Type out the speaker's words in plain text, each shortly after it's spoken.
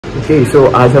Okay, सो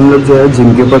आज हम लोग जो है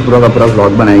जिम के ऊपर पूरा का पूरा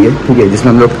व्लॉग बनाएंगे, ठीक है,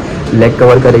 जिसमें हम लोग लेग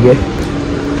कवर करेंगे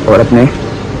और अपने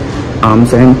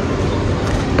आर्म्स एंड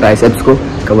ट्राइसेप्स को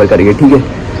कवर करेंगे, ठीक है।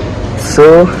 सो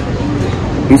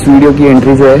इस वीडियो की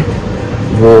एंट्री जो है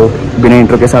वो बिना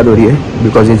इंट्रो के साथ हो रही है,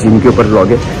 बिकॉज ये जिम के ऊपर व्लॉग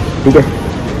है, ठीक है।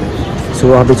 सो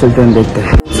वहाँ पे चलते हैं, देखते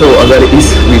हैं। सो अगर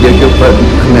इस वीडियो के ऊपर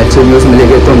हमें अच्छे व्यूज़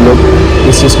मिलेंगे तो हम लोग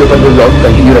इस चीज़ के ऊपर भी व्लॉग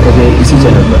कंटिन्यू रखेंगे इसी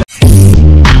चैनल पर।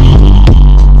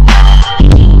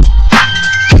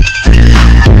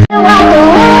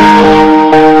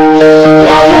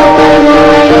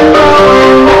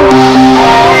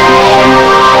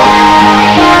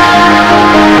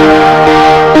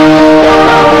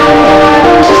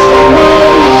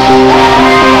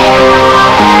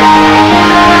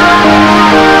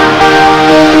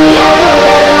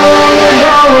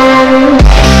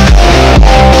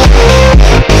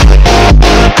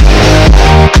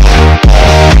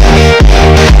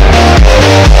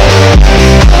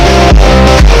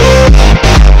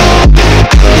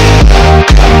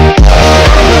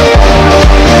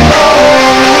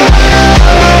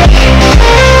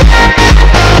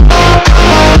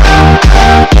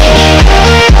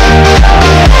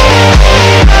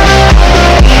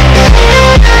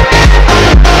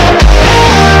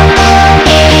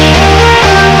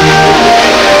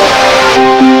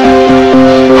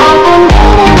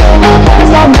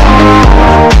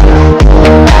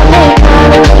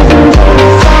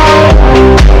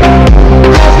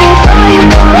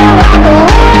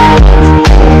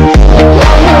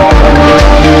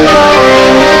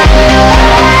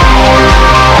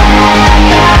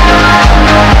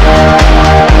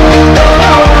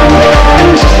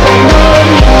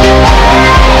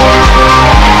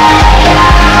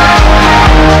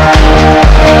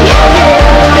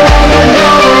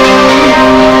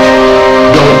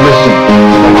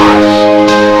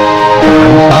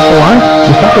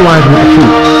 With the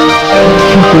truth.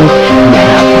 The truth is, you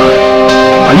have time.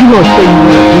 Are you gonna say you're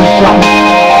gonna do something?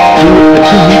 Do it for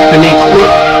 2 weeks and then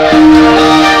quit?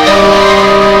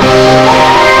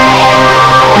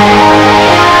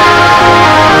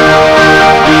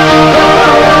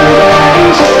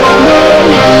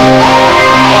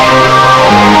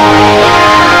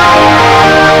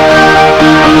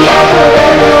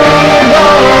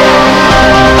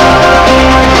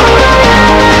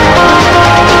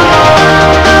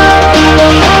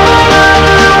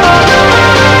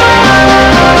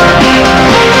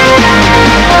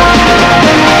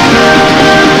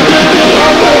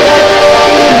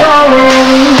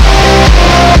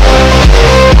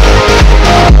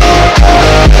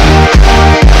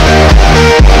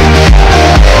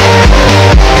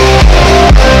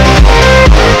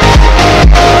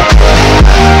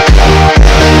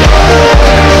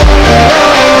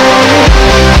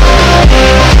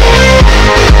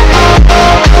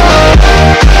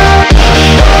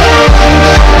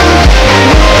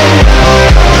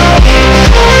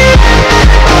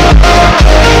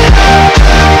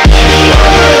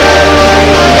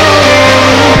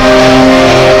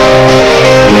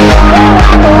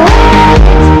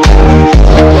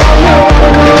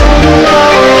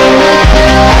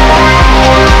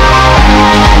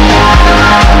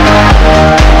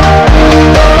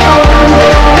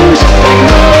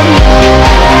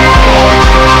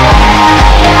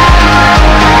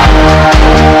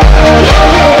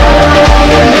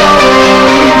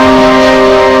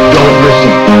 With the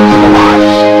truth.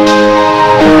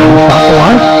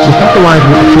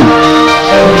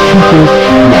 The truth is,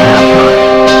 you have time.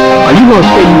 Are you gonna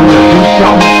say you're gonna do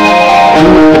something? Do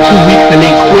it for 2 weeks and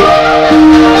then quit?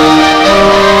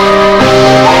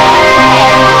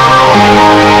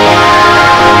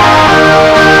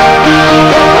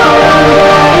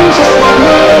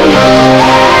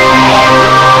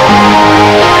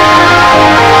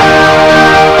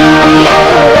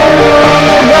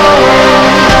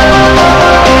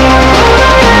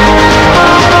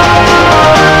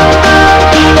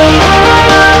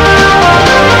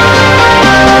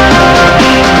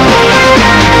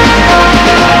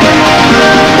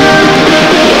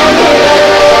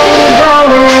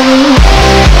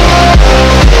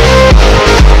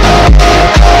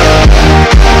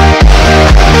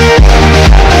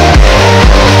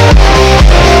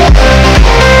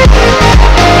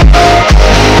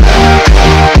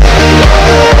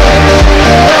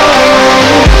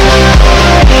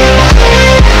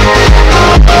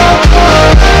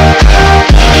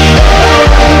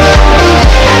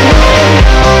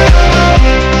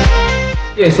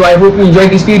 So I hope you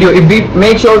enjoyed this video. If we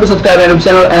make sure to subscribe to my YouTube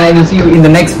channel, and I will see you in the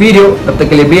next video. Tab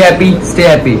tak ke liye be happy, stay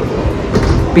happy.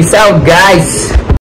 Peace out, guys.